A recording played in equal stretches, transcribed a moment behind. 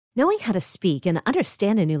Knowing how to speak and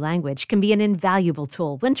understand a new language can be an invaluable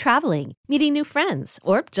tool when traveling, meeting new friends,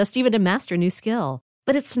 or just even to master a new skill.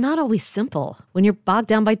 But it's not always simple when you're bogged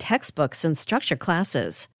down by textbooks and structured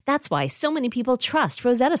classes. That's why so many people trust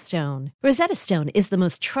Rosetta Stone. Rosetta Stone is the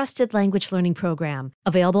most trusted language learning program,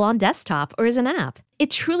 available on desktop or as an app. It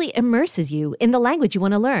truly immerses you in the language you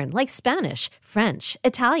want to learn, like Spanish, French,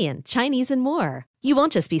 Italian, Chinese, and more. You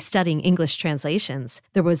won't just be studying English translations.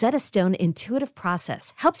 The Rosetta Stone intuitive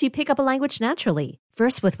process helps you pick up a language naturally,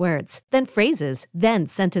 first with words, then phrases, then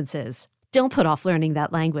sentences. Don't put off learning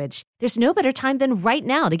that language. There's no better time than right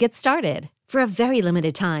now to get started. For a very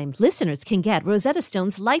limited time, listeners can get Rosetta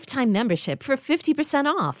Stone's lifetime membership for 50%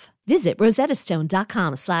 off. Visit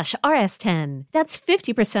rosettastone.com/rs10. That's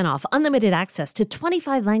 50% off unlimited access to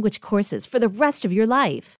 25 language courses for the rest of your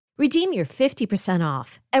life. Redeem your 50%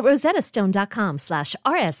 off at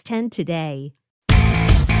rosettastone.com/rs10 today.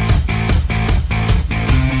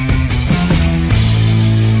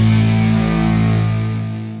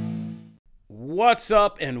 What's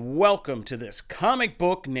up, and welcome to this Comic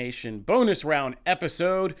Book Nation bonus round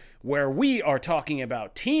episode where we are talking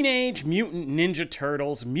about Teenage Mutant Ninja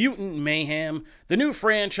Turtles, Mutant Mayhem, the new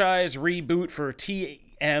franchise reboot for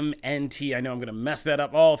TMNT. I know I'm going to mess that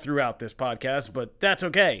up all throughout this podcast, but that's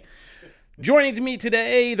okay. Joining me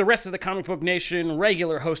today, the rest of the Comic Book Nation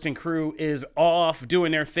regular hosting crew is off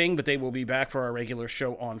doing their thing, but they will be back for our regular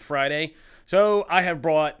show on Friday. So I have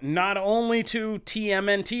brought not only two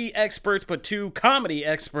TMNT experts, but two comedy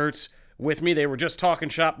experts with me. They were just talking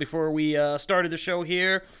shop before we started the show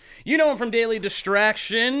here. You know him from Daily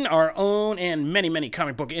Distraction, our own, and many, many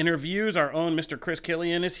comic book interviews. Our own Mr. Chris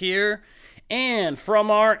Killian is here. And from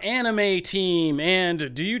our anime team,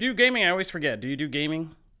 and do you do gaming? I always forget. Do you do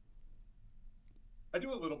gaming? I do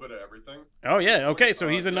a little bit of everything. Oh, yeah. Okay, so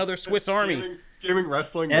he's another Swiss Army. Gaming,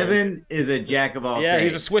 wrestling. Evan is a jack of all trades. Yeah,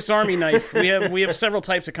 he's a Swiss Army knife. We have several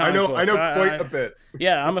types of comic books. I know quite a bit.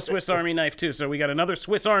 Yeah, I'm a Swiss Army knife, too. So we got another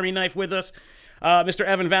Swiss Army knife with us. Mr.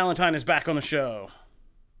 Evan Valentine is back on the show.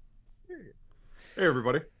 Hey,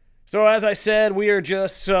 everybody. So as I said, we are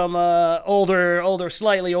just some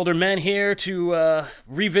slightly older men here to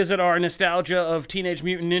revisit our nostalgia of Teenage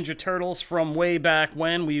Mutant Ninja Turtles from way back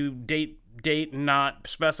when. We date not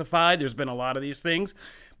specified. There's been a lot of these things,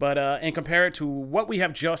 but and compare it to what we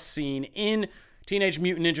have just seen in Teenage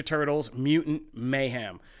Mutant Ninja Turtles Mutant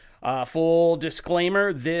Mayhem. Full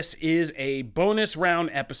disclaimer, this is a bonus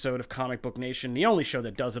round episode of Comic Book Nation, the only show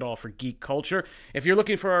that does it all for geek culture. If you're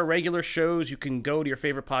looking for our regular shows, you can go to your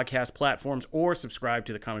favorite podcast platforms or subscribe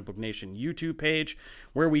to the Comic Book Nation YouTube page,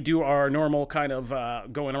 where we do our normal kind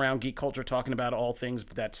of going around geek culture, talking about all things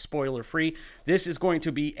that's spoiler-free. This is going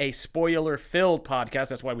to be a spoiler-filled podcast.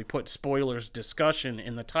 That's why we put spoilers discussion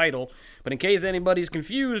in the title. But in case anybody's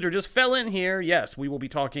confused or just fell in here, yes, we will be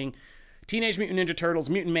talking Teenage Mutant Ninja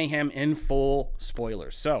Turtles, Mutant Mayhem in full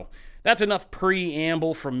spoilers. So that's enough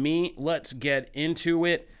preamble from me. Let's get into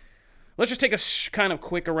it. Let's just take a kind of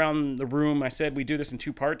quick around the room. I said we do this in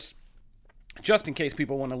two parts, just in case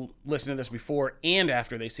people want to listen to this before and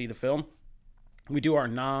after they see the film. We do our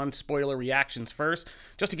non-spoiler reactions first,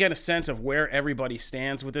 just to get a sense of where everybody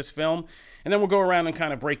stands with this film. And then we'll go around and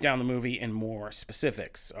kind of break down the movie in more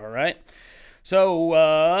specifics, all right?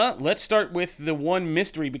 So let's start with the one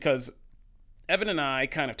mystery, because Evan and I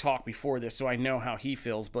kind of talked before this, so I know how he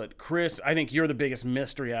feels. But Chris, I think you're the biggest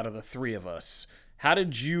mystery out of the three of us. How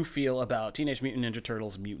did you feel about Teenage Mutant Ninja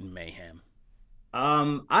Turtles Mutant Mayhem?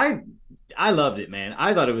 I loved it, man.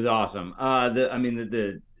 I thought it was awesome.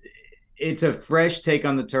 It's a fresh take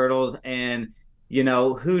on the Turtles, and you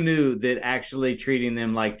know, who knew that actually treating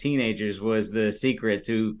them like teenagers was the secret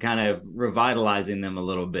to kind of revitalizing them a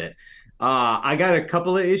little bit. I got a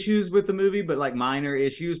couple of issues with the movie, but like minor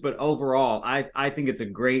issues. But overall, I think it's a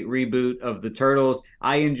great reboot of the Turtles.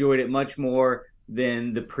 I enjoyed it much more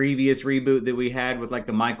than the previous reboot that we had with like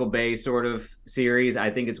the Michael Bay sort of series.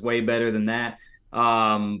 I think it's way better than that.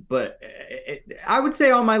 But I would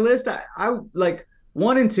say on my list, I like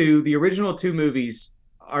 1 and 2, the original 2 movies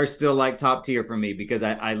are still like top tier for me, because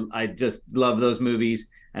I just love those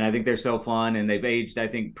movies. And I think they're so fun, and they've aged, I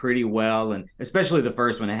think, pretty well. And especially the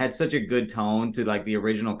first one, it had such a good tone to like the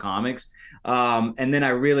original comics. And then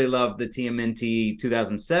I really loved the TMNT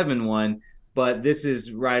 2007 one, but this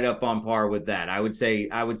is right up on par with that. I would say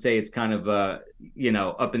it's kind of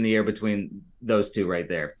up in the air between those two right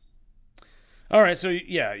there. All right, so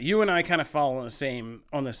yeah, you and I kind of follow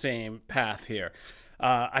on the same path here.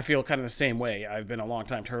 I feel kind of the same way. I've been a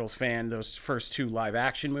longtime Turtles fan. Those first 2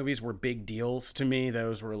 live-action movies were big deals to me.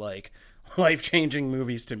 Those were like life-changing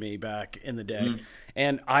movies to me back in the day.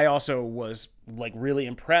 And I also was like really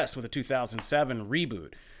impressed with the 2007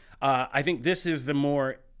 reboot. I think this is the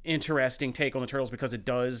more interesting take on the Turtles because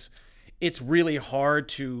it's really hard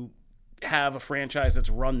to have a franchise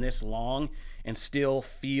that's run this long and still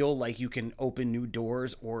feel like you can open new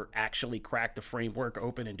doors or actually crack the framework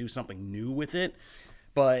open and do something new with it.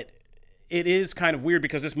 But it is kind of weird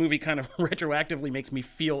because this movie kind of retroactively makes me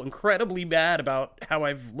feel incredibly bad about how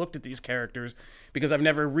I've looked at these characters because I've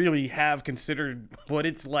never really have considered what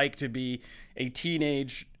it's like to be a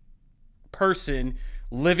teenage person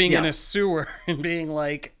living in a sewer and being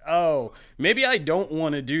like, oh, maybe I don't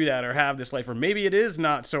want to do that or have this life, or maybe it is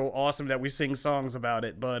not so awesome that we sing songs about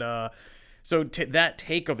it. But so that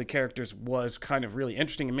take of the characters was kind of really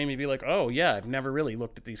interesting and made me be like, oh yeah, I've never really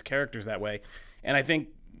looked at these characters that way. And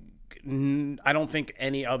I don't think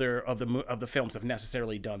any other of the films have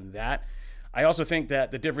necessarily done that. I also think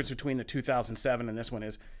that the difference between the 2007 and this one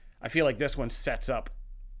is I feel like this one sets up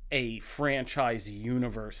a franchise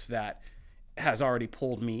universe that has already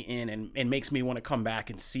pulled me in and makes me want to come back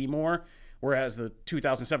and see more. Whereas the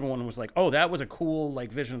 2007 one was like, oh, that was a cool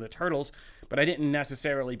like vision of the Turtles, but I didn't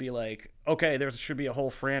necessarily be like, okay, there should be a whole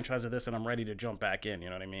franchise of this and I'm ready to jump back in. You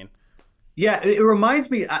know what I mean? Yeah, it reminds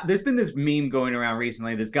me, there's been this meme going around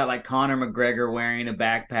recently that's got like Conor McGregor wearing a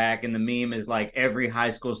backpack, and the meme is like every high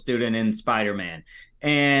school student in Spider-Man.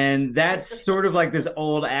 And that's sort of like this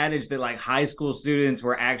old adage that like high school students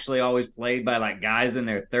were actually always played by like guys in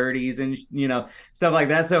their 30s and, you know, stuff like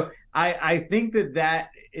that. So I think that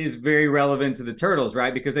is very relevant to the Turtles,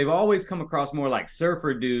 right? Because they've always come across more like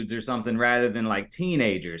surfer dudes or something rather than like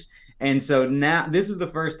teenagers. And so now this is the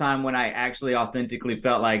first time when I actually authentically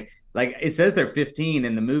felt like it says they're 15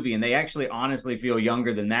 in the movie, and they actually honestly feel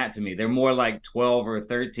younger than that to me. They're more like 12 or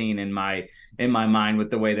 13 in my mind with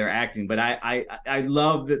the way they're acting. But I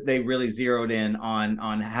love that they really zeroed in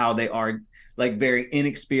on how they are like very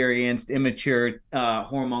inexperienced, immature,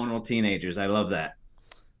 hormonal teenagers. I love that.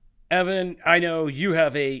 Evan, I know you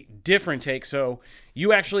have a different take. So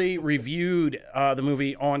you actually reviewed the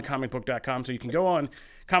movie on comicbook.com. So you can go on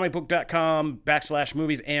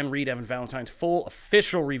comicbook.com/movies and read Evan Valentine's full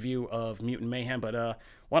official review of Mutant Mayhem. But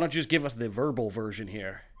why don't you just give us the verbal version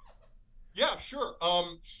here? Yeah, sure.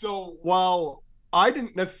 So while I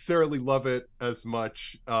didn't necessarily love it as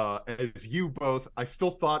much as you both, I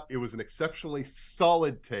still thought it was an exceptionally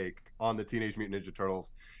solid take on the Teenage Mutant Ninja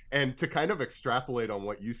Turtles. And to kind of extrapolate on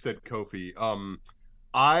what you said, Kofi,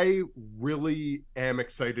 I really am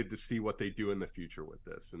excited to see what they do in the future with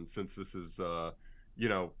this. And since this is, a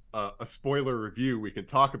spoiler review, we can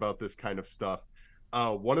talk about this kind of stuff.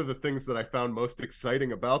 One of the things that I found most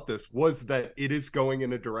exciting about this was that it is going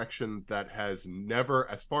in a direction that has never,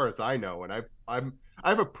 as far as I know, and I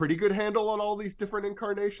have a pretty good handle on all these different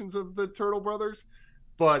incarnations of the Turtle Brothers,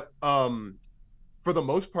 but for the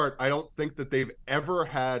most part, I don't think that they've ever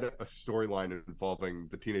had a storyline involving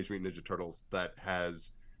the Teenage Mutant Ninja Turtles that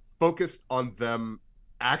has focused on them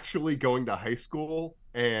actually going to high school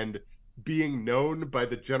and being known by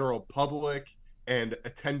the general public and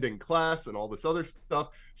attending class and all this other stuff.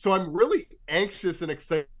 So I'm really anxious and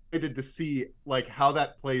excited to see like how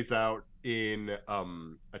that plays out in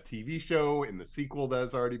a TV show, in the sequel that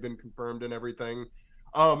has already been confirmed and everything.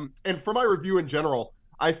 And for my review in general,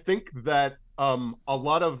 I think that a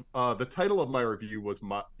lot of the title of my review was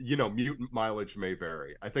mutant mileage may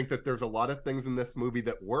vary. I think that there's a lot of things in this movie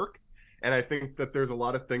that work, and I think that there's a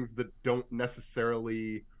lot of things that don't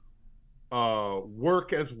necessarily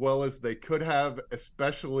work as well as they could have,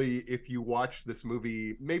 especially if you watch this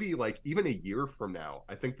movie maybe like even a year from now.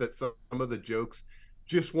 I think that some of the jokes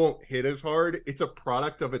just won't hit as hard. It's a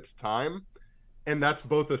product of its time, and that's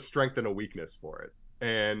both a strength and a weakness for it.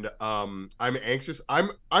 And I'm anxious. I'm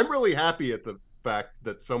really happy at the fact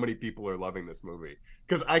that so many people are loving this movie,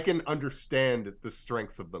 because I can understand the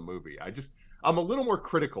strengths of the movie. I'm a little more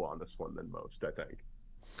critical on this one than most, I think.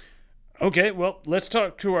 Okay, well, let's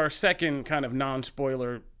talk to our second kind of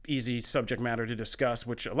non-spoiler, easy subject matter to discuss,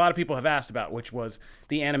 which a lot of people have asked about, which was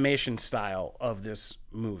the animation style of this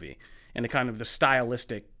movie and the kind of the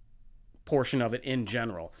stylistic portion of it in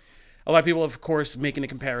general. A lot of people, of course, making the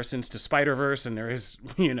comparisons to Spider-Verse, and there is,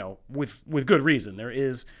 with good reason, there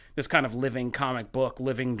is this kind of living comic book,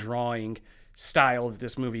 living drawing style that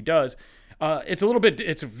this movie does.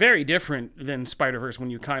 It's very different than Spider-Verse when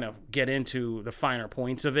you kind of get into the finer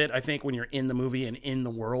points of it. I think when you're in the movie and in the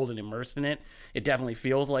world and immersed in it, it definitely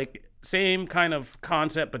feels like same kind of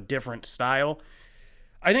concept but different style.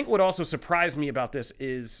 I think what also surprised me about this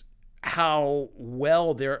is how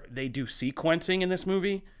well they do sequencing in this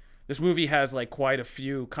movie. This movie has like quite a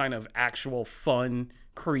few kind of actual fun,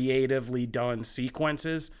 creatively done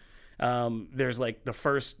sequences. There's like the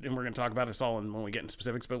first, and we're going to talk about this all when we get into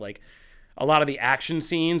specifics, but like A lot of the action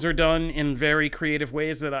scenes are done in very creative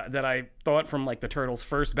ways that I thought, from like the Turtles'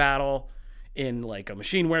 first battle in like a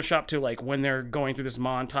machine wear shop to like when they're going through this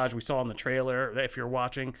montage we saw in the trailer, if you're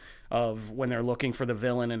watching, of when they're looking for the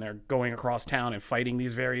villain and they're going across town and fighting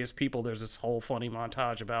these various people. There's this whole funny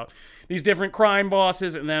montage about these different crime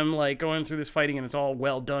bosses and them like going through this fighting, and it's all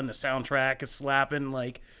well done. The soundtrack is slapping,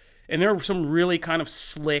 like, and there are some really kind of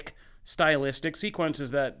slick stylistic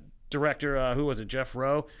sequences that director, who was it, Jeff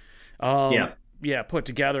Rowe, put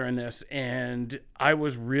together in this, and I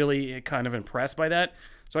was really kind of impressed by that.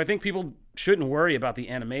 So I think people shouldn't worry about the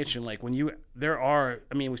animation. Like we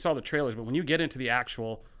saw the trailers, but when you get into the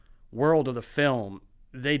actual world of the film,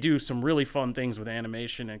 they do some really fun things with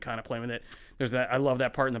animation and kind of playing with it. There's that, I love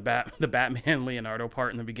that part in the Batman Leonardo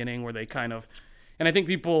part in the beginning where they kind of, and I think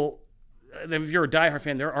people, if you're a diehard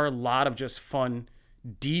fan, there are a lot of just fun,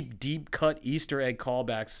 deep cut Easter egg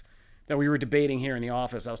callbacks that we were debating here in the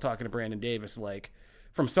office. I was talking to Brandon Davis, like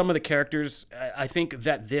from some of the characters, I think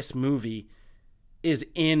that this movie is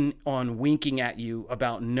in on winking at you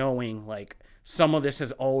about knowing like some of this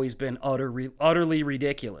has always been utterly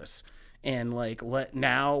ridiculous, and like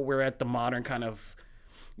now we're at the modern kind of,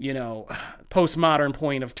 you know, postmodern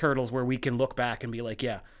point of Turtles where we can look back and be like,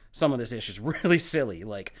 yeah, some of this ish is really silly.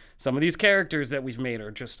 Like some of these characters that we've made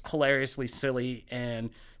are just hilariously silly,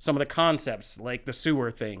 and some of the concepts like the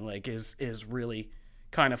sewer thing like is really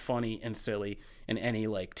kind of funny and silly, and any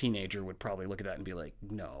like teenager would probably look at that and be like,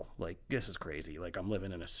 no, like this is crazy, like I'm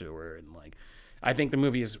living in a sewer. And like I think the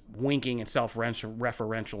movie is winking and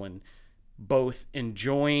self-referential and both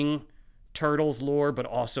enjoying Turtles lore but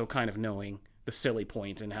also kind of knowing the silly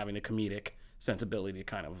points and having the comedic sensibility to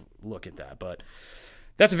kind of look at that. But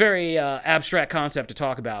that's a very abstract concept to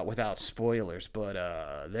talk about without spoilers, but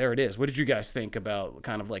there it is. What did you guys think about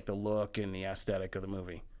kind of like the look and the aesthetic of the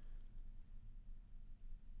movie?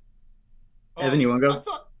 Evan, you want to go?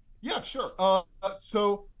 Yeah, sure.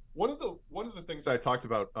 So one of the things I talked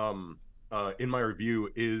about in my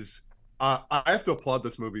review is I have to applaud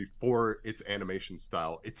this movie for its animation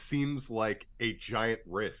style. It seems like a giant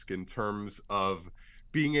risk in terms of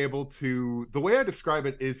being able to. The way I describe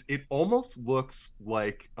it is, it almost looks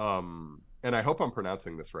like, and I hope I'm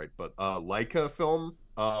pronouncing this right, but Leica film.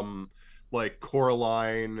 Like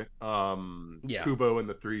Coraline, Kubo and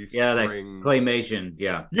the Three String. Yeah, like claymation.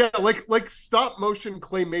 Yeah, like stop motion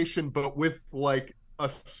claymation, but with like a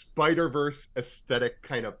Spider-Verse aesthetic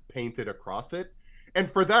kind of painted across it. And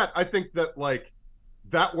for that, I think that like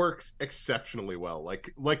that works exceptionally well.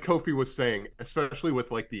 Like Kofi was saying, especially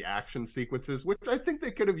with like the action sequences, which I think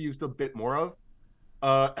they could have used a bit more of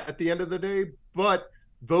at the end of the day, but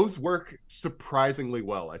those work surprisingly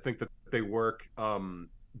well. I think that they work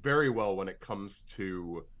very well when it comes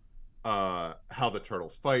to how the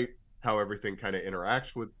turtles fight, how everything kind of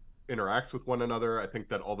interacts with one another. I think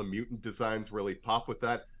that all the mutant designs really pop with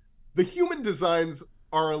that. The human designs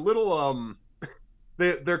are a little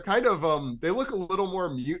they're kind of they look a little more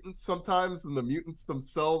mutant sometimes than the mutants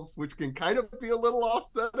themselves, which can kind of be a little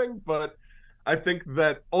offsetting, but I think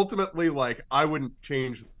that ultimately, like, I wouldn't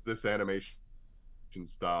change this animation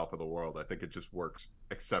style for the world. I think it just works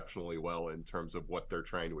exceptionally well in terms of what they're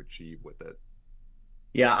trying to achieve with it.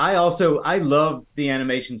 Yeah, I love the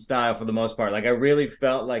animation style for the most part. Like I really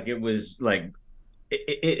felt like it was like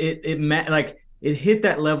it hit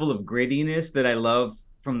that level of grittiness that I love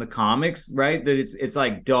from the comics, right? That it's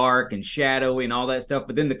like dark and shadowy and all that stuff,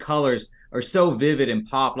 but then the colors are so vivid and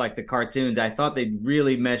pop like the cartoons. I thought they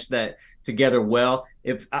really meshed that together well.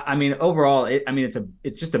 Overall,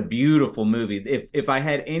 it's just a beautiful movie. If I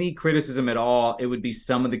had any criticism at all, it would be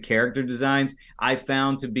some of the character designs I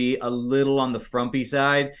found to be a little on the frumpy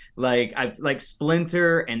side. Like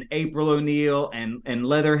Splinter and April O'Neil and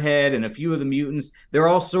Leatherhead and a few of the mutants. They're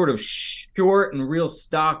all sort of short and real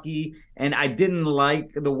stocky, and I didn't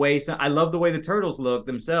like the way. I love the way the turtles look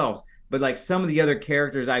themselves, but like some of the other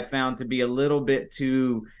characters I found to be a little bit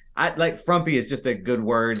too. Frumpy is just a good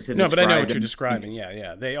word to describe. No, but I know what you're describing.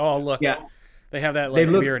 Yeah. They all look. Yeah. They have that like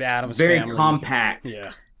weird Addams very family. Compact.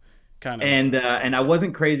 Yeah. Kind of. And I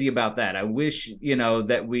wasn't crazy about that. I wish,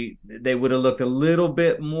 that they would have looked a little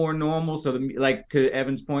bit more normal. So to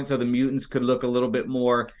Evan's point, so the mutants could look a little bit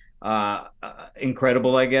more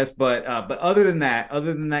incredible, I guess. But other than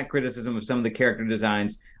that criticism of some of the character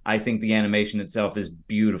designs, I think the animation itself is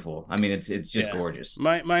beautiful. I mean, it's just gorgeous.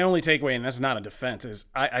 My only takeaway, and that's not a defense, is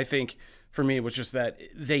I think for me it was just that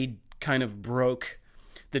they kind of broke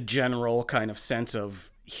the general kind of sense of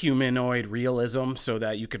humanoid realism so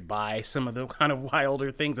that you could buy some of the kind of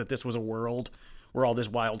wilder things, that this was a world where all this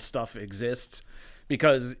wild stuff exists.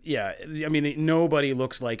 Because, yeah, I mean, nobody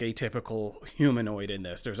looks like a typical humanoid in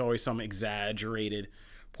this. There's always some exaggerated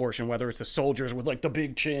portion, whether it's the soldiers with, like, the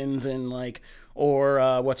big chins and, like,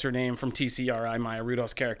 or what's her name from TCRI, Maya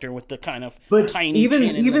Rudolph's character with the kind of tiny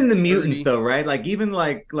chin. Even the mutants, though, right? Like, even,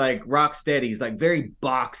 like Rocksteady's, like, very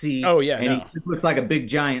boxy. Oh, yeah, and he just looks like a big,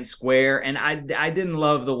 giant square. And I didn't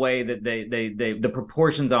love the way that they the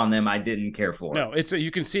proportions on them I didn't care for. No, it's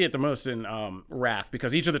you can see it the most in Raph,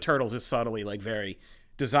 because each of the turtles is subtly, like, very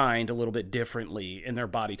designed a little bit differently in their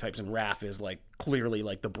body types, and Raph is, like, clearly,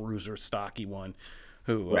 like, the bruiser, stocky one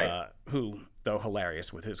who, though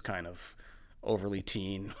hilarious with his kind of overly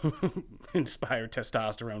teen inspired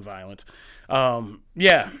testosterone violence.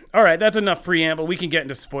 Yeah. All right. That's enough preamble. We can get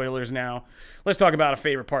into spoilers now. Let's talk about our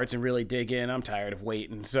favorite parts and really dig in. I'm tired of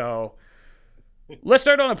waiting. So let's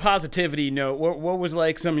start on a positivity note. What was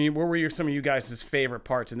like some of you guys' favorite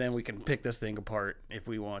parts? And then we can pick this thing apart if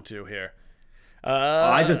we want to here.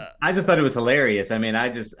 I just thought it was hilarious. I mean,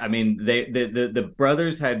 the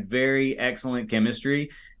brothers had very excellent chemistry.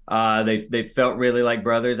 They felt really like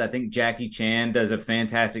brothers. I think Jackie Chan does a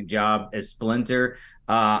fantastic job as Splinter.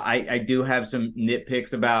 I do have some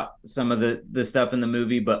nitpicks about some of the stuff in the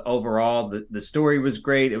movie, but overall the story was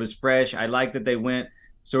great. It was fresh. I like that they went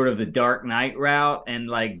sort of the Dark Knight route and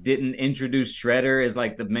like didn't introduce Shredder as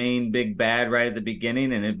like the main big bad right at the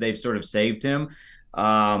beginning, and if they've sort of saved him.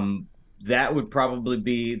 That would probably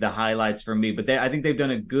be the highlights for me. But I think they've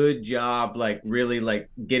done a good job, like really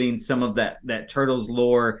like getting some of that Turtles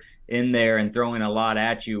lore in there and throwing a lot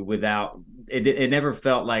at you without it never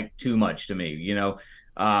felt like too much to me, you know?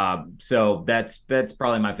 So that's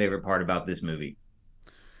probably my favorite part about this movie.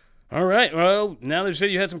 All right. Well, now that you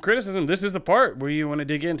said you had some criticism, this is the part where you want to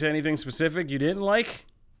dig into anything specific you didn't like.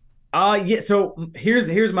 Yeah. So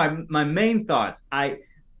here's my main thoughts.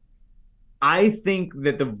 I think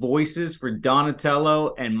that the voices for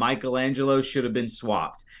Donatello and Michelangelo should have been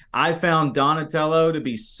swapped. I found Donatello to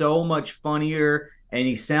be so much funnier, and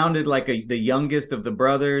he sounded like the youngest of the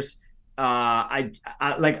brothers. I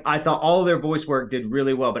thought all of their voice work did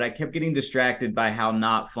really well, but I kept getting distracted by how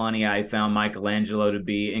not funny I found Michelangelo to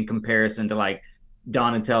be in comparison to like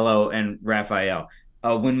Donatello and Raphael.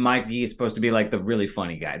 When Mikey is supposed to be like the really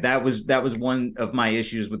funny guy, that was one of my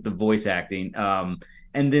issues with the voice acting.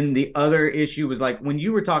 And then the other issue was like when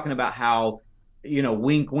you were talking about how, you know,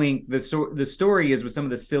 wink, wink, the story is with some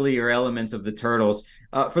of the sillier elements of the Turtles.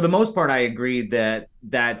 For the most part, I agreed that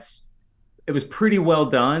it was pretty well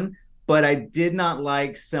done, but I did not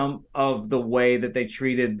like some of the way that they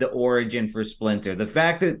treated the origin for Splinter. The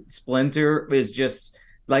fact that Splinter is just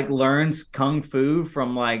like learns kung fu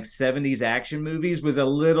from like 70s action movies was a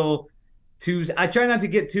little too. I try not to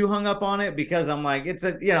get too hung up on it because I'm like, it's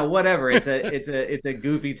a, you know, whatever. It's a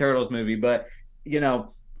goofy Turtles movie, but you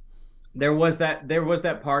know, there was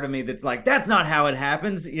that part of me that's like, that's not how it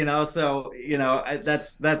happens, you know. So you know,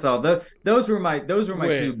 that's all. Those were my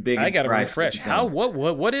two biggest. I gotta refresh.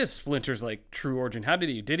 What is Splinter's like true origin? How did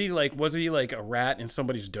he like? Was he like a rat in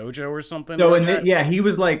somebody's dojo or something? So like yeah, he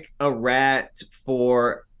was like a rat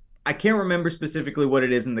for. I can't remember specifically what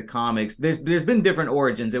it is in the comics. There's been different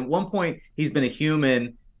origins. At one point, he's been a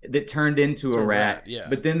human that turned into a rat. Yeah.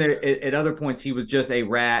 But then at other points, he was just a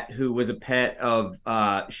rat who was a pet of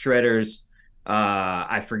Shredder's.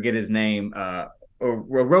 I forget his name.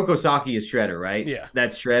 Roko Saki is Shredder, right? Yeah,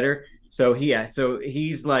 that's Shredder. So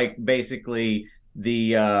he's like basically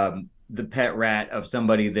the pet rat of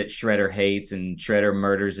somebody that Shredder hates, and Shredder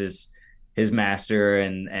murders his master,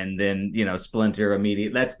 and then, you know, Splinter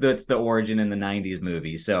immediately. That's the origin in the 90s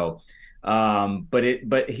movie. So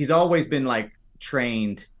but he's always been like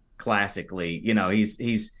trained classically, you know.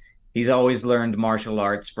 He's always learned martial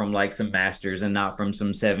arts from like some masters and not from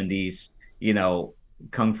some 70s, you know,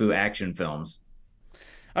 kung fu action films.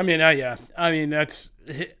 I mean, yeah. I mean, that's,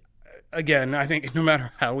 again, I think no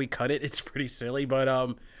matter how we cut it, it's pretty silly, but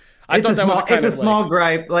it's a small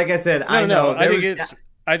gripe. Like I said,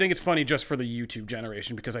 I think it's funny just for the YouTube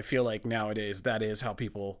generation, because I feel like nowadays that is how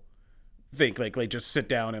people think. Like they just sit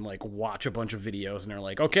down and like watch a bunch of videos and they're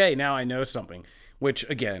like, okay, now I know something, which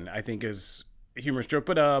again, I think is a humorous joke.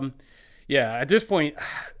 But yeah, at this point,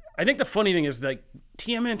 I think the funny thing is like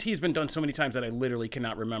TMNT has been done so many times that I literally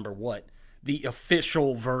cannot remember what the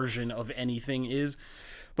official version of anything is.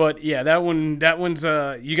 But yeah, that one's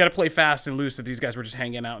you got to play fast and loose that these guys were just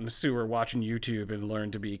hanging out in the sewer watching YouTube and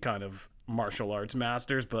learn to be kind of martial arts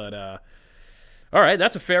masters. But all right,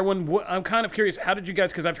 that's a fair one. I'm kind of curious, how did you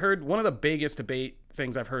guys, because I've heard one of the biggest debate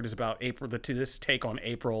things I've heard is about this take on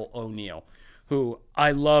April O'Neil, who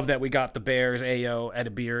I love that we got the Bears Ayo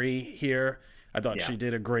Edebiri here. I thought she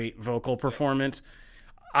did a great vocal performance.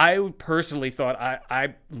 I personally thought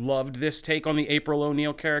I loved this take on the April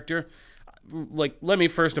O'Neil character. Like, let me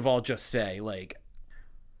first of all just say, like,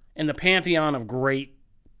 in the pantheon of great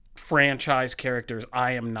franchise characters,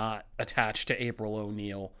 I am not attached to April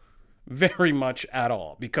O'Neil very much at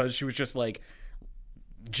all, because she was just like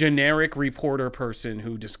generic reporter person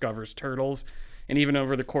who discovers turtles. And even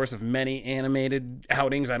over the course of many animated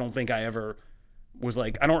outings, I don't think I ever was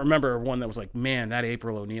like, I don't remember one that was like, man, that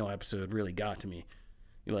April O'Neil episode really got to me.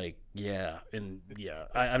 Like, yeah. And yeah,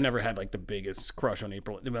 I've never had like the biggest crush on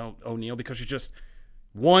April O'Neil, because she's just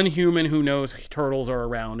one human who knows turtles are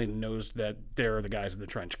around and knows that they're the guys in the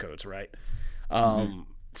trench coats, right?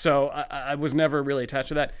 So I was never really attached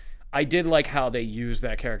to that. I did like how they used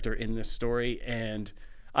that character in this story, and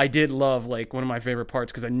I did love, like, one of my favorite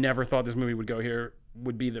parts, because I never thought this movie would go here,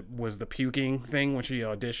 was the puking thing when she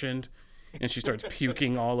auditioned and she starts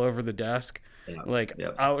puking all over the desk. Yeah. Like,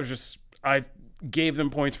 Yep. I gave them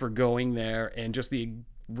points for going there, and just the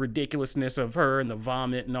ridiculousness of her and the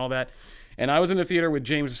vomit and all that. And I was in the theater with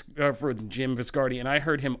Jim Viscardi, and I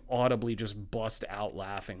heard him audibly just bust out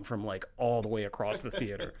laughing from like all the way across the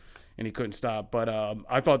theater, and he couldn't stop. But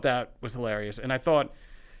I thought that was hilarious, and I thought,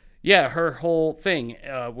 yeah, her whole thing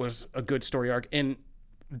was a good story arc, and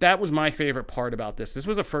that was my favorite part about this. This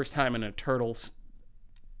was the first time in a Turtles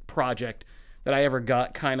project that I ever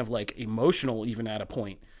got kind of like emotional, even at a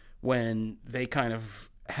point when they kind of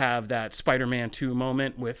have that Spider-Man 2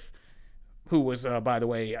 moment with, who was, by the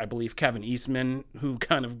way, I believe Kevin Eastman, who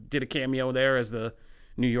kind of did a cameo there as the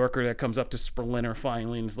New Yorker that comes up to Splinter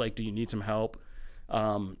finally and is like, do you need some help?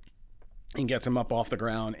 And gets him up off the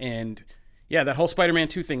ground. And yeah, that whole Spider-Man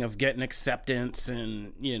 2 thing of getting acceptance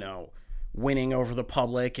and, you know, winning over the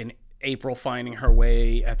public, and April finding her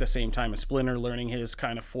way at the same time as Splinter, learning his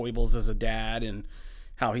kind of foibles as a dad and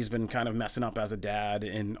how he's been kind of messing up as a dad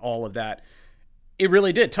and all of that. It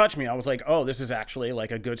really did touch me. I was like, oh, this is actually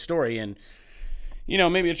like a good story. And, you know,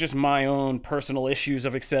 maybe it's just my own personal issues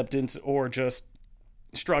of acceptance or just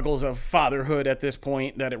struggles of fatherhood at this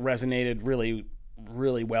point that it resonated really,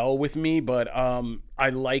 really well with me. But I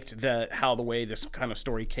liked that how the way this kind of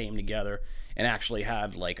story came together and actually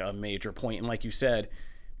had like a major point. And like you said,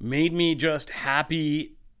 made me just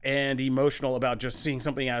happy and emotional about just seeing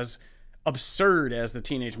something as absurd as the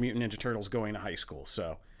Teenage Mutant Ninja Turtles going to high school.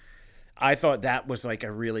 So I thought that was like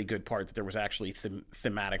a really good part, that there was actually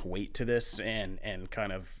thematic weight to this, and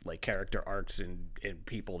kind of like character arcs and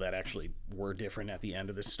people that actually were different at the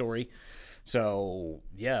end of this story. So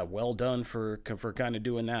yeah, well done for kind of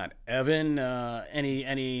doing that. Evan,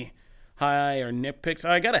 any high or nitpicks?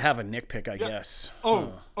 I gotta have a nitpick, I guess.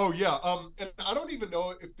 Oh yeah. And I don't even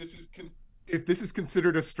know if this is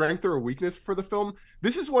considered a strength or a weakness for the film.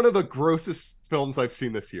 This is one of the grossest films I've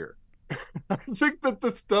seen this year. I think that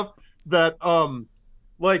the stuff that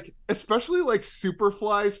like, especially like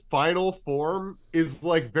Superfly's final form is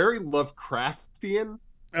like very Lovecraftian.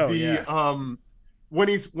 When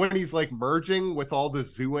he's like merging with all the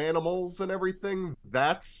zoo animals and everything,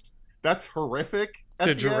 that's horrific.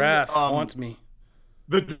 The giraffe haunts me.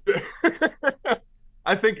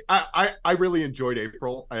 I think I really enjoyed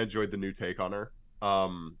April. I enjoyed the new take on her.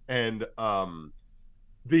 And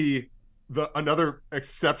the another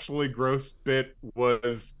exceptionally gross bit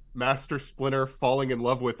was Master Splinter falling in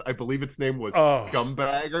love with, I believe its name was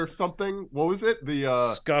Scumbag or something. What was it? The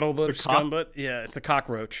Scuttlebutt, Scumbutt. Yeah, it's a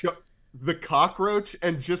cockroach. The cockroach,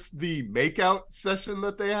 and just the makeout session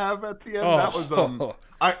that they have at the end. That was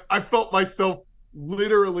I felt myself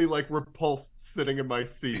literally like repulsed sitting in my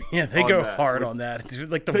seat. Yeah, they go hard on that.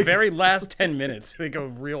 Dude, like the very last 10 minutes, they go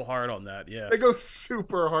real hard on that. Yeah. They go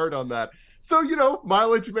super hard on that. So, you know,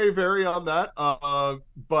 mileage may vary on that.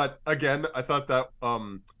 But again, I thought that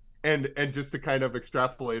and just to kind of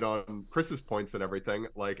extrapolate on Chris's points and everything,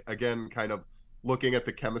 like again, kind of looking at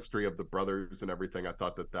the chemistry of the brothers and everything, I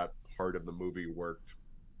thought that part of the movie worked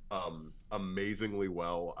amazingly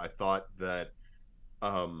well. I thought that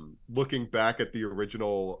looking back at the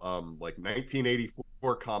original like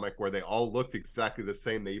 1984 comic where they all looked exactly the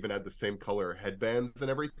same, they even had the same color headbands and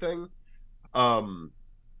everything,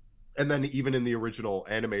 and then even in the original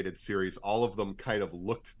animated series, all of them kind of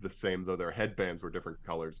looked the same, though their headbands were different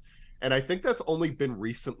colors. And I think that's only been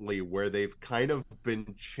recently where they've kind of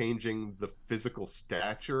been changing the physical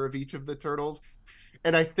stature of each of the turtles.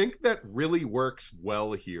 And I think that really works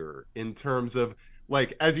well here in terms of,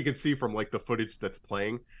 like, as you can see from like the footage that's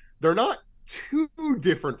playing, they're not too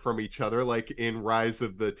different from each other, like in Rise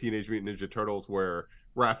of the Teenage Mutant Ninja Turtles, where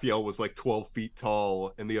Raphael was like 12 feet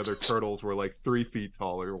tall and the other turtles were like 3 feet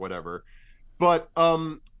tall or whatever. But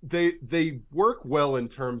they work well in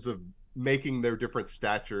terms of making their different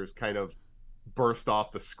statures kind of burst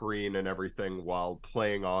off the screen and everything while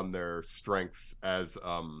playing on their strengths as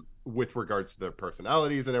with regards to their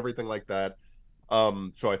personalities and everything like that.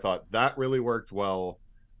 So I thought that really worked well.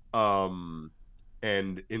 And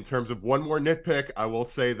in terms of one more nitpick, I will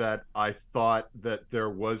say that I thought that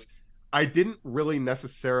I didn't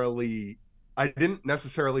necessarily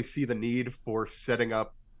see the need for setting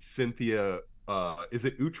up Cynthia. Is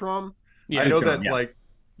it Utrom? Yeah, I know Utrom, that, yeah. like,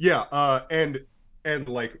 yeah, and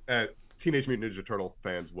like Teenage Mutant Ninja Turtle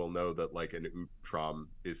fans will know that like an Utrom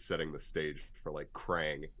is setting the stage for like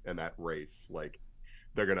Krang and that race. Like,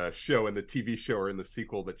 they're gonna show in the TV show or in the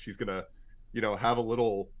sequel that she's gonna, have a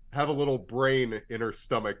little brain in her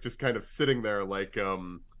stomach, just kind of sitting there like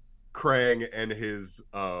Krang and his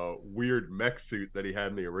weird mech suit that he had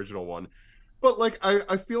in the original one. But like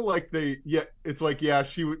I feel like it's like, yeah,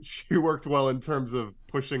 she worked well in terms of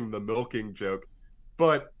pushing the milking joke,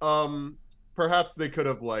 but perhaps they could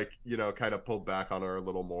have, like, kind of pulled back on her a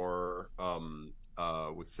little more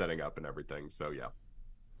with setting up and everything. So yeah.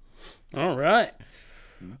 All right.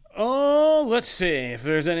 Oh, let's see if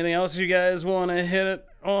there's anything else you guys want to hit it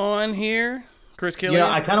on here. Chris Killian.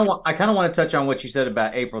 I kind of want to touch on what you said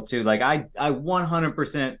about April too. Like I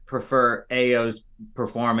 100% prefer Ao's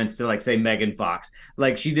performance to, like, say, Megan Fox.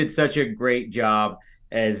 Like, she did such a great job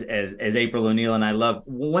as April O'Neil, and I love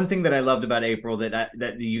one thing that I loved about April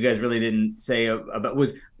that you guys really didn't say about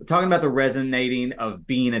was talking about the resonating of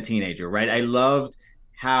being a teenager, right? I loved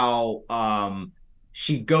how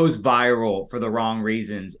she goes viral for the wrong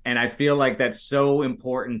reasons, and I feel like that's so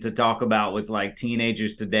important to talk about with, like,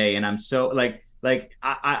 teenagers today. And I'm so I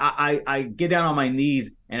get down on my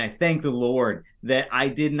knees and I thank the Lord that I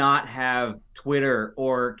did not have Twitter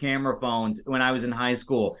or camera phones when I was in high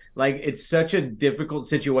school. Like, it's such a difficult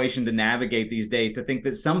situation to navigate these days, to think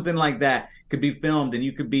that something like that could be filmed and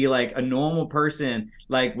you could be like a normal person,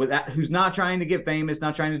 like, who's not trying to get famous,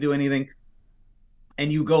 not trying to do anything,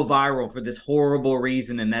 and you go viral for this horrible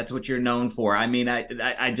reason, and that's what you're known for. I mean,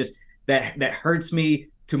 I just, that hurts me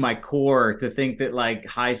to my core to think that, like,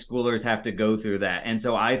 high schoolers have to go through that. And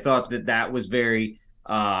so I thought that was very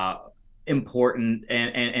important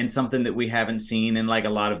and something that we haven't seen in, like, a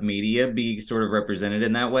lot of media be sort of represented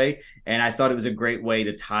in that way. And I thought it was a great way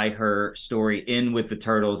to tie her story in with the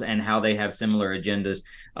Turtles and how they have similar agendas.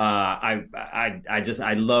 I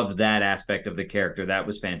loved that aspect of the character. That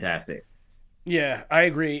was fantastic. Yeah, I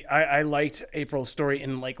agree. I liked April's story,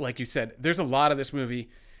 and like you said, there's a lot of this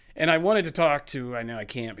movie, and I wanted to talk to, I know I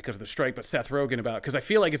can't because of the strike, but Seth Rogen about it, because I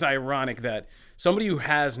feel like it's ironic that somebody who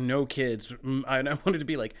has no kids, I wanted to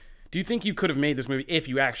be like, do you think you could have made this movie if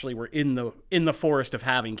you actually were in the forest of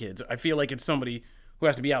having kids? I feel like it's somebody who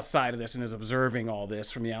has to be outside of this and is observing all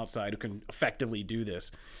this from the outside who can effectively do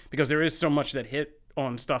this, because there is so much that hit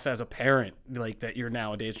on stuff as a parent, like, that you're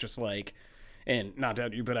nowadays just like, and not to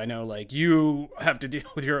you, but I know, like, you have to deal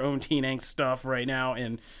with your own teen angst stuff right now,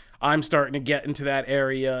 and I'm starting to get into that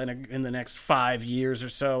area in the next 5 years or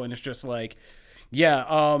so, and it's just like,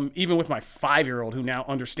 yeah, even with my 5-year-old who now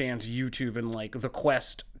understands YouTube and, like, the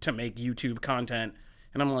quest to make YouTube content,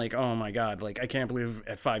 and I'm like, oh my God, like, I can't believe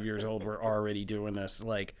at 5 years old we're already doing this,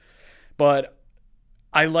 like, but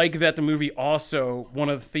I like that the movie also, one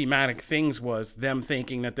of the thematic things was them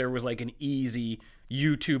thinking that there was, like, an easy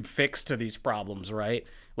YouTube fix to these problems, right?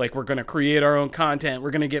 Like, we're going to create our own content,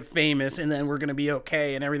 we're going to get famous, and then we're going to be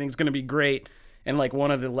okay, and everything's going to be great. And, like, one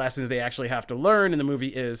of the lessons they actually have to learn in the movie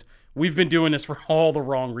is we've been doing this for all the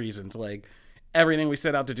wrong reasons. Like, everything we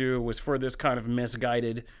set out to do was for this kind of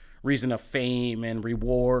misguided reason of fame and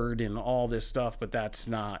reward and all this stuff, but that's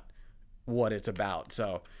not what it's about.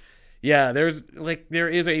 So, yeah, there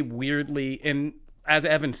is a weirdly, and as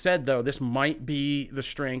Evan said, though, this might be the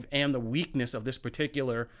strength and the weakness of this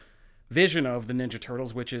particular vision of the Ninja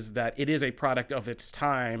Turtles, which is that it is a product of its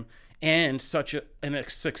time and such a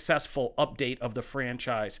successful update of the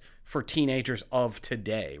franchise for teenagers of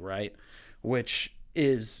today, right? Which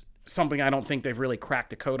is something I don't think they've really cracked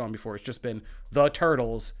the code on before. It's just been the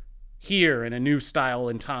Turtles here in a new style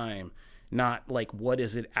and time, not like what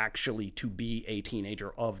is it actually to be a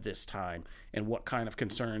teenager of this time and what kind of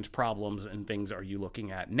concerns, problems, and things are you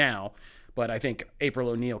looking at now. But I think April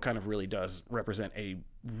O'Neil kind of really does represent a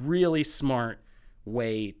really smart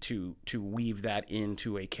way to weave that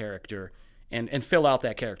into a character and fill out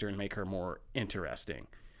that character and make her more interesting,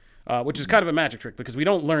 which is kind of a magic trick because we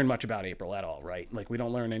don't learn much about April at all, right? Like, we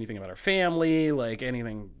don't learn anything about her family, like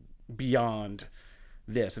anything beyond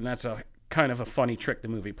this, and that's a kind of a funny trick the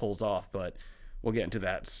movie pulls off, but we'll get into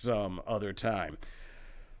that some other time.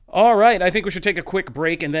 All right, I think we should take a quick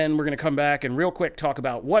break, and then we're going to come back and real quick talk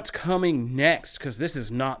about what's coming next, because this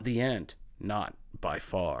is not the end. Not by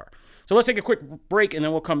far. So let's take a quick break, and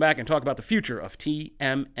then we'll come back and talk about the future of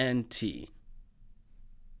TMNT.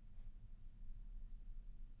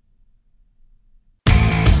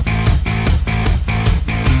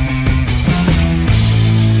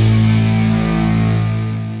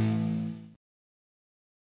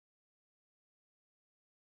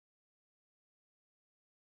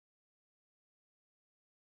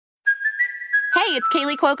 Hey, it's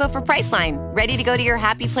Kaylee Cuoco for Priceline. Ready to go to your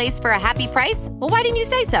happy place for a happy price? Well, why didn't you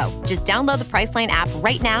say so? Just download the Priceline app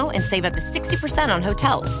right now and save up to 60% on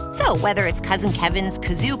hotels. So whether it's Cousin Kevin's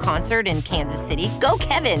Kazoo Concert in Kansas City, go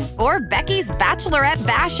Kevin, or Becky's Bachelorette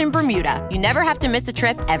Bash in Bermuda, you never have to miss a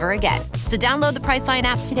trip ever again. So download the Priceline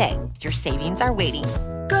app today. Your savings are waiting.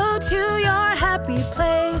 Go to your happy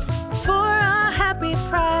place for a happy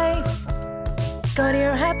price. Go to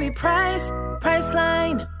your happy price,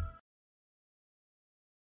 Priceline.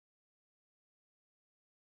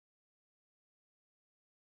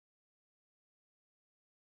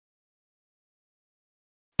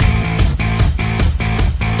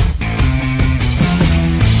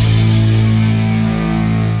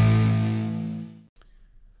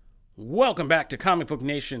 Welcome back to Comic Book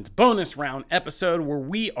Nation's bonus round episode where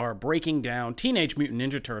we are breaking down Teenage Mutant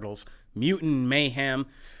Ninja Turtles Mutant Mayhem.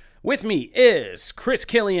 With me is Chris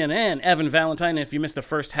Killian and Evan Valentine. And if you missed the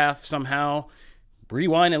first half somehow,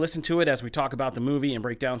 rewind and listen to it as we talk about the movie and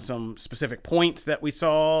break down some specific points that we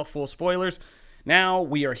saw, full spoilers. Now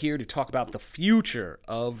we are here to talk about the future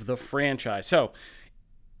of the franchise. So,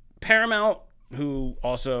 Paramount, who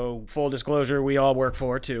also, full disclosure, we all work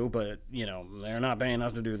for too, but, you know, they're not paying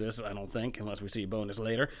us to do this, I don't think, unless we see a bonus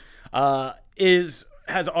later,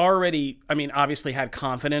 has already, I mean, obviously had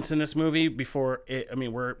confidence in this movie before it, I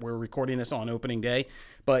mean, we're recording this on opening day,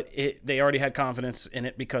 but they already had confidence in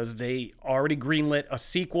it because they already greenlit a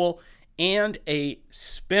sequel and a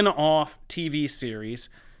spin-off TV series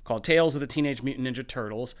called Tales of the Teenage Mutant Ninja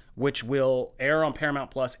Turtles, which will air on Paramount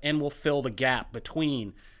Plus and will fill the gap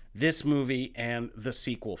between this movie and the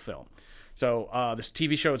sequel film. So this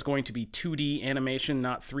TV show is going to be 2D animation,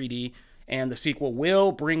 not 3D, and the sequel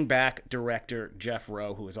will bring back director Jeff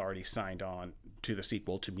Rowe, who has already signed on to the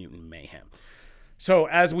sequel to Mutant Mayhem. So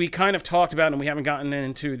as we kind of talked about, and we haven't gotten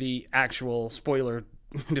into the actual spoiler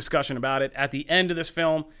discussion about it, at the end of this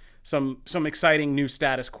film, some exciting new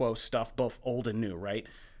status quo stuff, both old and new, right?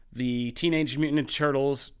 The Teenage Mutant Ninja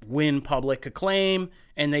Turtles win public acclaim,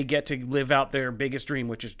 and they get to live out their biggest dream,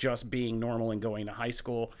 which is just being normal and going to high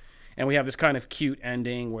school. And we have this kind of cute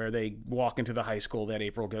ending where they walk into the high school that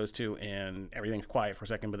April goes to, and everything's quiet for a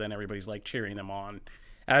second, but then everybody's like cheering them on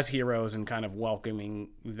as heroes and kind of welcoming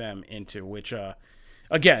them into, which,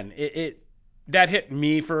 again, that hit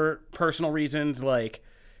me for personal reasons. Like,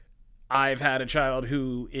 I've had a child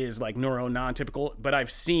who is like neuro-non-typical, but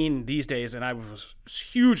I've seen these days, and I was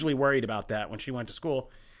hugely worried about that when she went to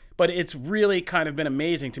school. But it's really kind of been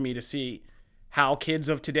amazing to me to see how kids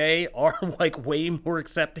of today are like way more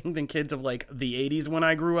accepting than kids of like the 80s when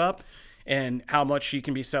I grew up, and how much she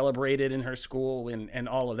can be celebrated in her school and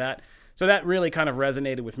all of that. So that really kind of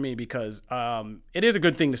resonated with me because it is a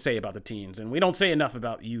good thing to say about the teens. And we don't say enough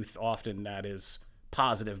about youth often that is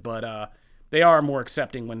positive, but they are more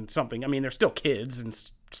accepting when something, I mean, they're still kids and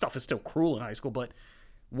stuff is still cruel in high school, but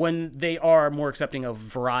when they are more accepting of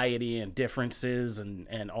variety and differences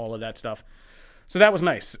and all of that stuff. So that was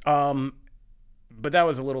nice. But that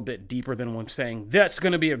was a little bit deeper than when saying that's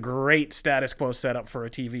going to be a great status quo setup for a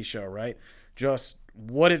TV show, right? Just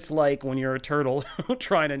what it's like when you're a turtle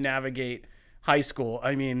trying to navigate high school.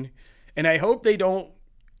 I mean, and I hope they don't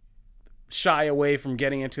shy away from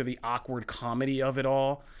getting into the awkward comedy of it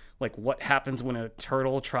all. Like what happens when a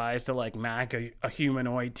turtle tries to like mac a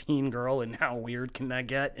humanoid teen girl and how weird can that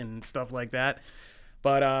get and stuff like that.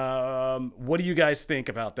 But what do you guys think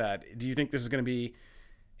about that? Do you think this is going to be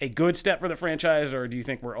a good step for the franchise, or do you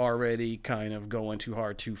think we're already kind of going too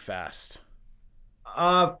hard too fast?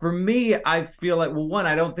 For me, I feel like, well, one,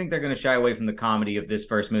 I don't think they're going to shy away from the comedy if this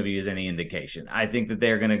first movie is any indication. I think that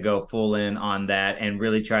they're going to go full in on that and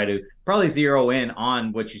really try to probably zero in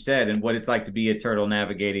on what you said and what it's like to be a turtle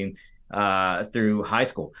navigating through high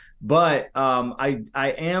school. But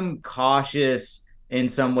I am cautious in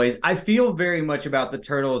some ways. I feel very much about the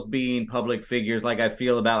Turtles being public figures like I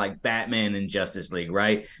feel about like Batman and Justice League,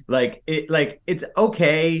 right? Like it's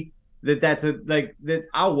okay that's a like that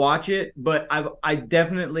I'll watch it, but I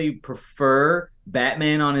definitely prefer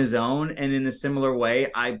Batman on his own, and in a similar way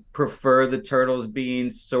I prefer the Turtles being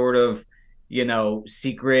sort of, you know,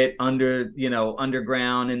 secret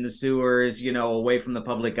underground in the sewers, you know, away from the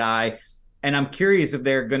public eye. And I'm curious if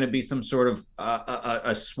they're going to be some sort of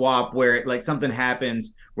a swap where like something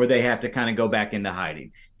happens where they have to kind of go back into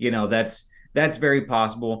hiding. That's very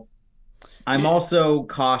possible. I'm also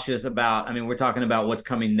cautious about. I mean, we're talking about what's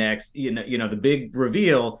coming next. The big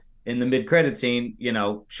reveal in the mid-credit scene.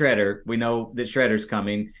 Shredder. We know that Shredder's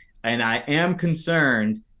coming, and I am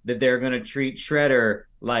concerned that they're going to treat Shredder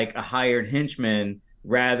like a hired henchman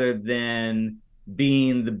rather than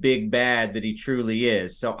being the big bad that he truly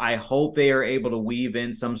is. So I hope they are able to weave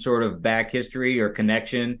in some sort of back history or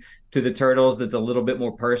connection to the Turtles that's a little bit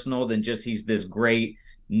more personal than just he's this great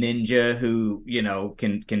ninja who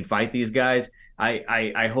can fight these guys.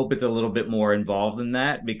 I hope it's a little bit more involved than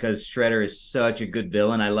that, because Shredder is such a good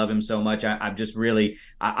villain. I love him so much.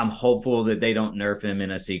 I'm hopeful that they don't nerf him in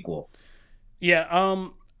a sequel. Yeah,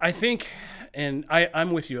 I think, and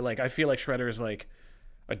I'm with you. Like, I feel like Shredder is like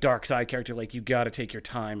a dark side character. Like, you got to take your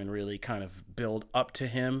time and really kind of build up to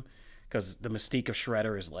him, because the mystique of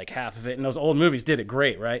Shredder is like half of it. And those old movies did it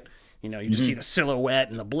great, right? You just see the silhouette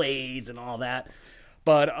and the blades and all that.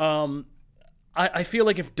 But I feel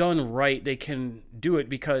like if done right, they can do it,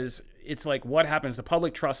 because it's like, what happens? The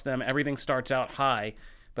public trusts them. Everything starts out high.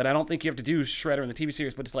 But I don't think you have to do Shredder in the TV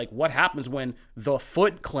series. But it's like, what happens when the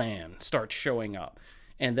Foot Clan starts showing up?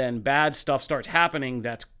 And then bad stuff starts happening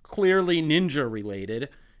that's clearly ninja related.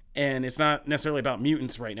 And it's not necessarily about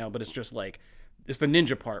mutants right now, but it's just like, it's the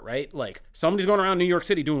ninja part, right? Like, somebody's going around New York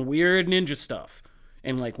City doing weird ninja stuff.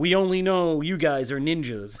 And like, we only know you guys are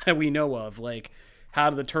ninjas that we know of. Like, how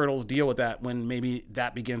do the Turtles deal with that when maybe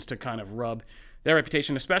that begins to kind of rub their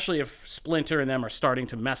reputation, especially if Splinter and them are starting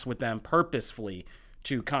to mess with them purposefully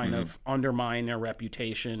to kind of undermine their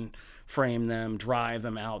reputation, frame them, drive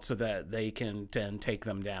them out so that they can then take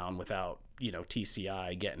them down without,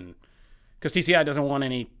 TCI getting... Because TCI doesn't want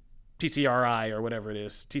any... TCRI or whatever it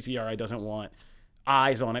is. TCRI doesn't want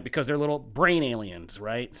eyes on it because they're little brain aliens,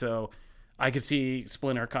 right? So I could see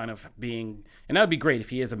Splinter kind of being... And that would be great if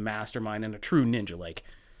he is a mastermind and a true ninja, like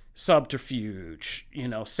subterfuge,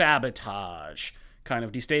 sabotage, kind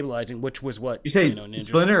of destabilizing, which was what... You say Ninja.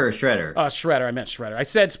 Splinter or Shredder? Shredder. I meant Shredder. I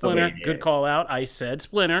said Splinter. Okay, yeah. Good call out. I said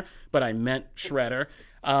Splinter, but I meant Shredder.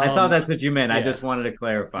 I thought that's what you meant. Yeah. I just wanted to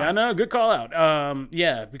clarify. Yeah, no, good call out.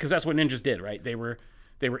 Yeah, because that's what ninjas did, right? They were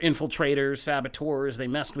infiltrators, saboteurs. They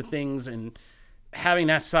messed with things, and having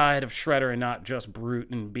that side of Shredder and not just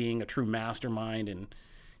brute and being a true mastermind and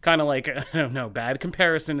kind of like, I don't know, bad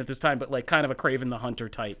comparison at this time, but like kind of a Kraven the Hunter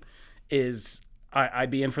type is... I'd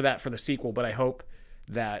be in for that for the sequel, but I hope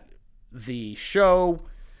that the show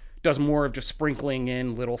does more of just sprinkling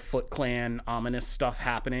in little Foot Clan ominous stuff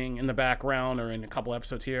happening in the background or in a couple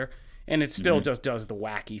episodes here, and it still just does the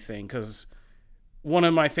wacky thing, because one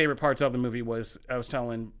of my favorite parts of the movie was, I was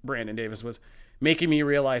telling Brandon Davis, was making me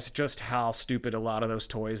realize just how stupid a lot of those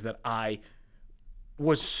toys that I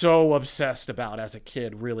was so obsessed about as a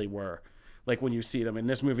kid really were. Like, when you see them, and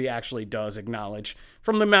this movie actually does acknowledge,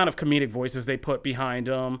 from the amount of comedic voices they put behind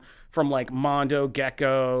them, from like Mondo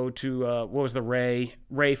Gecko to what was the Ray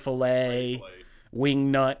Fillet,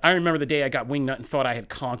 Wingnut. I remember the day I got Wingnut and thought I had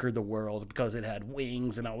conquered the world because it had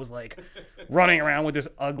wings, and I was like running around with this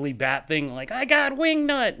ugly bat thing, like, I got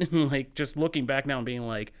Wingnut. Like, just looking back now and being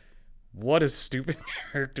like, what a stupid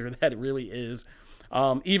character that really is.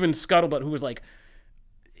 Even Scuttlebutt, who was like,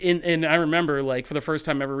 and I remember, like, for the first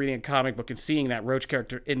time ever reading a comic book and seeing that Roach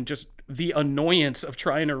character, and just the annoyance of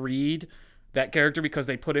trying to read that character because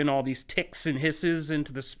they put in all these ticks and hisses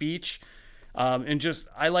into the speech. And just,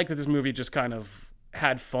 I like that this movie just kind of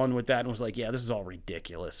had fun with that and was like, yeah, this is all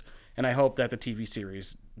ridiculous. And I hope that the TV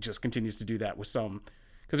series just continues to do that with some,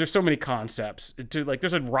 because there's so many concepts. Like,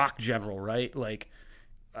 there's a rock general, right? Like,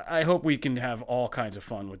 I hope we can have all kinds of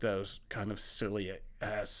fun with those kind of silly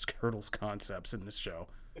ass Turtles concepts in this show.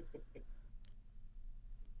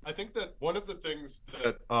 I think that one of the things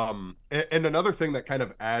that and another thing that kind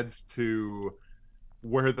of adds to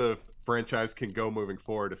where the franchise can go moving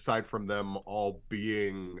forward, aside from them all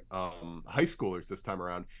being high schoolers this time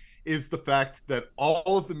around, is the fact that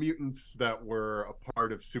all of the mutants that were a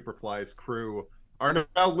part of Superfly's crew are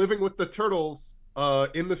now living with the Turtles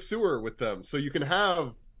in the sewer with them. So you can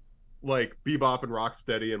have like Bebop and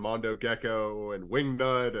Rocksteady and Mondo Gecko and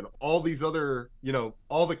Wingnut and all these other,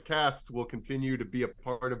 all the cast will continue to be a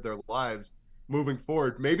part of their lives moving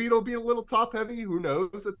forward. Maybe it'll be a little top heavy, who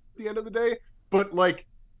knows, at the end of the day. But like,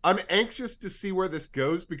 I'm anxious to see where this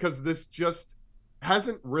goes, because this just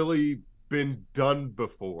hasn't really been done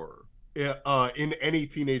before in any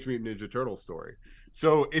Teenage Mutant Ninja Turtle story.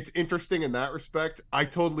 So it's interesting in that respect. I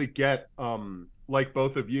totally get, like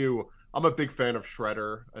both of you, I'm a big fan of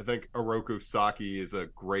Shredder. I think Oroku Saki is a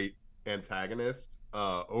great antagonist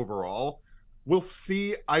overall. we'll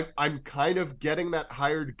see. I'm kind of getting that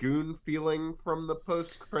hired goon feeling from the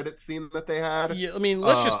post-credit scene that they had. Yeah, I mean,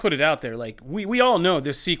 let's just put it out there. Like, we all know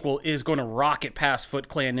this sequel is going to rocket past Foot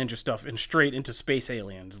Clan Ninja stuff and straight into space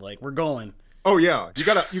aliens. Like, we're going. Oh yeah, you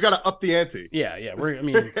gotta up the ante. Yeah. I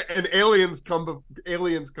mean, and aliens come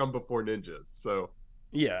before ninjas. So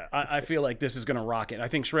yeah, I feel like this is going to rocket. I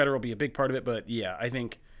think Shredder will be a big part of it, but yeah, I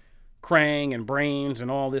think Krang and Brains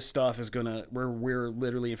and all this stuff is gonna we're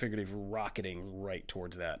literally and figuratively rocketing right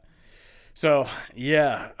towards that. So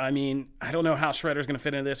yeah, I mean, I don't know how Shredder's gonna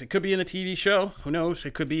fit into this. It could be in a TV show, who knows?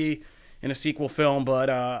 It could be in a sequel film,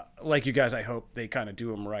 but like you guys, I hope they kind of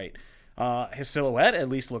do him right. His silhouette at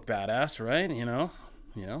least looked badass, right? You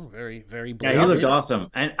know, very, very blue. Yeah, he looked awesome.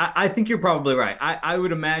 And I think you're probably right. I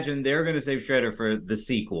would imagine they're going to save Shredder for the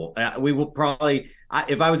sequel. We will probably,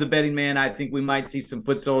 if I was a betting man, I think we might see some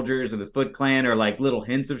Foot Soldiers or the Foot Clan or like little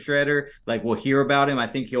hints of Shredder. Like we'll hear about him. I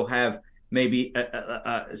think he'll have maybe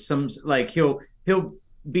some, like he'll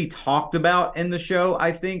be talked about in the show,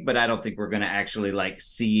 I think, but I don't think we're going to actually like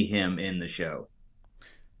see him in the show.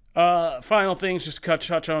 Final things, just to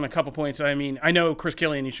touch on a couple points. I mean, I know Chris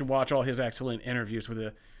Killian, you should watch all his excellent interviews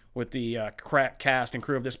with the cast and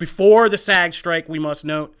crew of this before the SAG strike, we must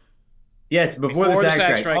note. Yes, before the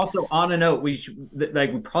SAG strike. Also, on a note, we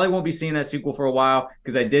probably won't be seeing that sequel for a while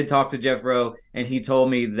because I did talk to Jeff Rowe, and he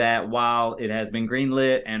told me that while it has been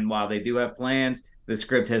greenlit and while they do have plans, the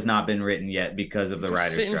script has not been written yet because of the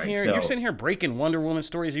writer's strike. You're sitting here breaking Wonder Woman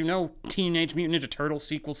stories. You know, Teenage Mutant Ninja Turtles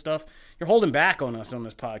sequel stuff. You're holding back on us on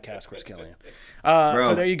this podcast, Chris Killian.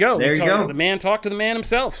 So there you go. The man talked to the man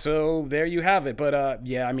himself. So there you have it. But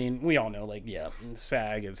yeah, I mean, we all know, like, yeah,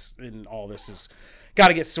 SAG is and all this is got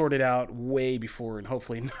to get sorted out way before, and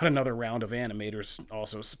hopefully not another round of animators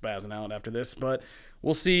also spazzing out after this. But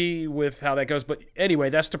we'll see with how that goes. But anyway,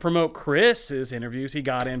 that's to promote Chris's interviews he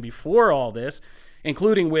got in before all this,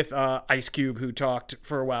 including with Ice Cube, who talked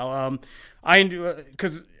for a while.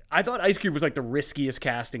 Because I thought Ice Cube was like the riskiest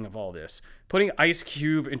casting of all this. Putting Ice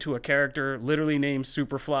Cube into a character literally named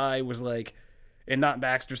Superfly was like, and not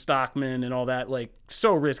Baxter Stockman and all that, like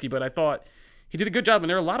so risky. But I thought he did a good job, and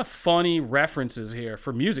there are a lot of funny references here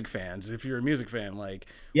for music fans. If you're a music fan, like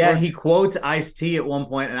he quotes Ice-T at one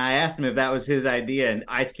point, and I asked him if that was his idea, and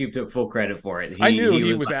Ice Cube took full credit for it. I knew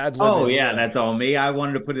he was ad-libbing. Oh yeah, that's all me. I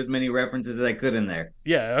wanted to put as many references as I could in there.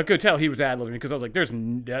 Yeah, I could tell he was ad-libbing because I was like, "There's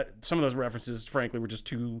some of those references, frankly, were just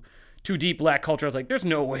too deep black culture." I was like, "There's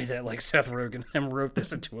no way that like Seth Rogen wrote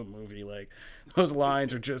this into a movie." Like those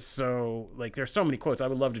lines are just so like there's so many quotes. I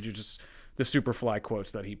would love to do just the Superfly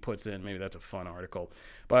quotes that he puts in. Maybe that's a fun article.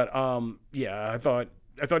 But yeah, I thought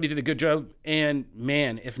he did a good job. And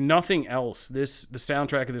man, if nothing else, the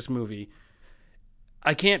soundtrack of this movie,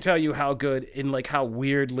 I can't tell you how good and like how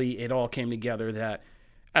weirdly it all came together. That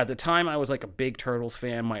at the time I was like a big Turtles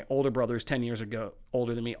fan. My older brother's 10 years ago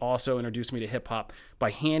older than me, also introduced me to hip hop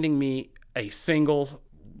by handing me a single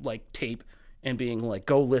like tape and being like,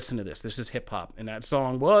 "Go listen to this. This is hip hop." And that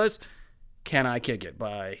song was "Can I Kick It"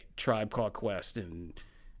 by Tribe Called Quest. And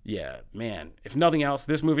yeah, man, if nothing else,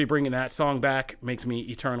 this movie bringing that song back makes me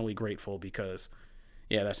eternally grateful because,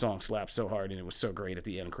 yeah, that song slapped so hard and it was so great at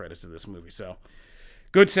the end credits of this movie. So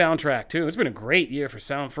good soundtrack too. It's been a great year for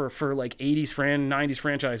sound for like 90s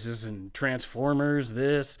franchises and Transformers,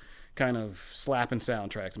 this kind of slapping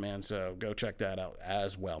soundtracks, man. So go check that out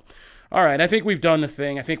as well. All right, I think we've done the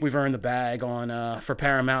thing. I think we've earned the bag on for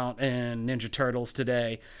Paramount and Ninja Turtles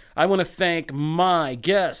today. I want to thank my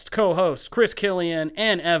guest, co-host, Chris Killian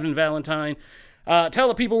and Evan Valentine. Tell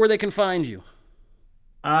the people where they can find you.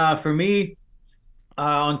 For me,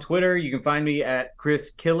 on Twitter, you can find me at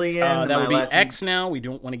Chris Killian. That would be X now. We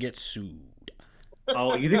don't want to get sued.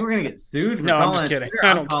 Oh, you think we're gonna get sued for no, calling I'm just kidding.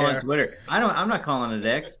 Twitter? I'm calling Twitter. I'm not calling it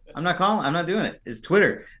X. I'm not doing it. It's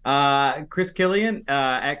Twitter. Chris Killian,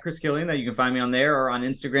 at Chris Killian. That you can find me on there, or on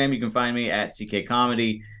Instagram. You can find me at CK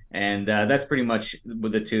Comedy, and that's pretty much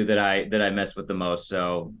with the two that I mess with the most.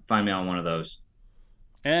 So find me on one of those.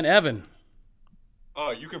 And Evan.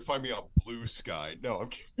 You can find me on Blue Sky. No, I'm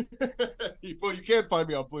kidding. Well, you can't find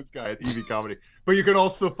me on Blue Sky at EV Comedy, but you can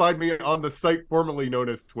also find me on the site formerly known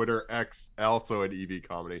as Twitter X, also at EV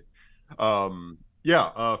Comedy.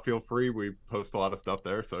 Feel free. We post a lot of stuff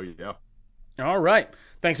there, so yeah. All right.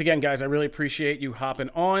 Thanks again, guys. I really appreciate you hopping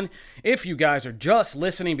on. If you guys are just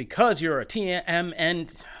listening because you're a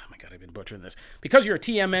TMN... I've been butchering this. Because you're a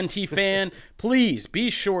TMNT fan, please be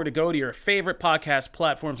sure to go to your favorite podcast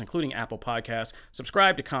platforms, including Apple Podcasts.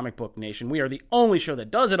 Subscribe to Comic Book Nation. We are the only show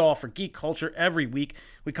that does it all for geek culture every week.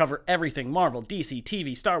 We cover everything Marvel, DC,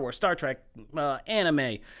 TV, Star Wars, Star Trek,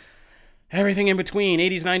 anime, everything in between,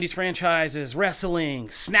 80s, 90s franchises, wrestling,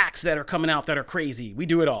 snacks that are coming out that are crazy. We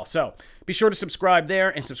do it all. So be sure to subscribe there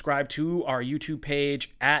and subscribe to our YouTube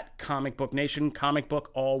page at Comic Book Nation, comic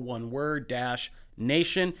book, all one word, dash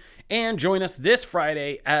Nation. And join us this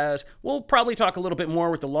Friday as we'll probably talk a little bit more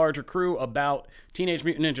with the larger crew about Teenage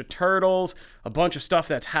Mutant Ninja Turtles, a bunch of stuff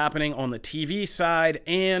that's happening on the TV side,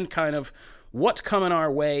 and kind of what's coming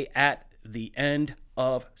our way at the end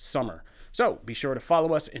of summer. So be sure to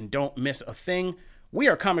follow us and don't miss a thing. We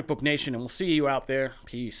are Comic Book Nation, and we'll see you out there.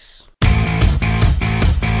 Peace.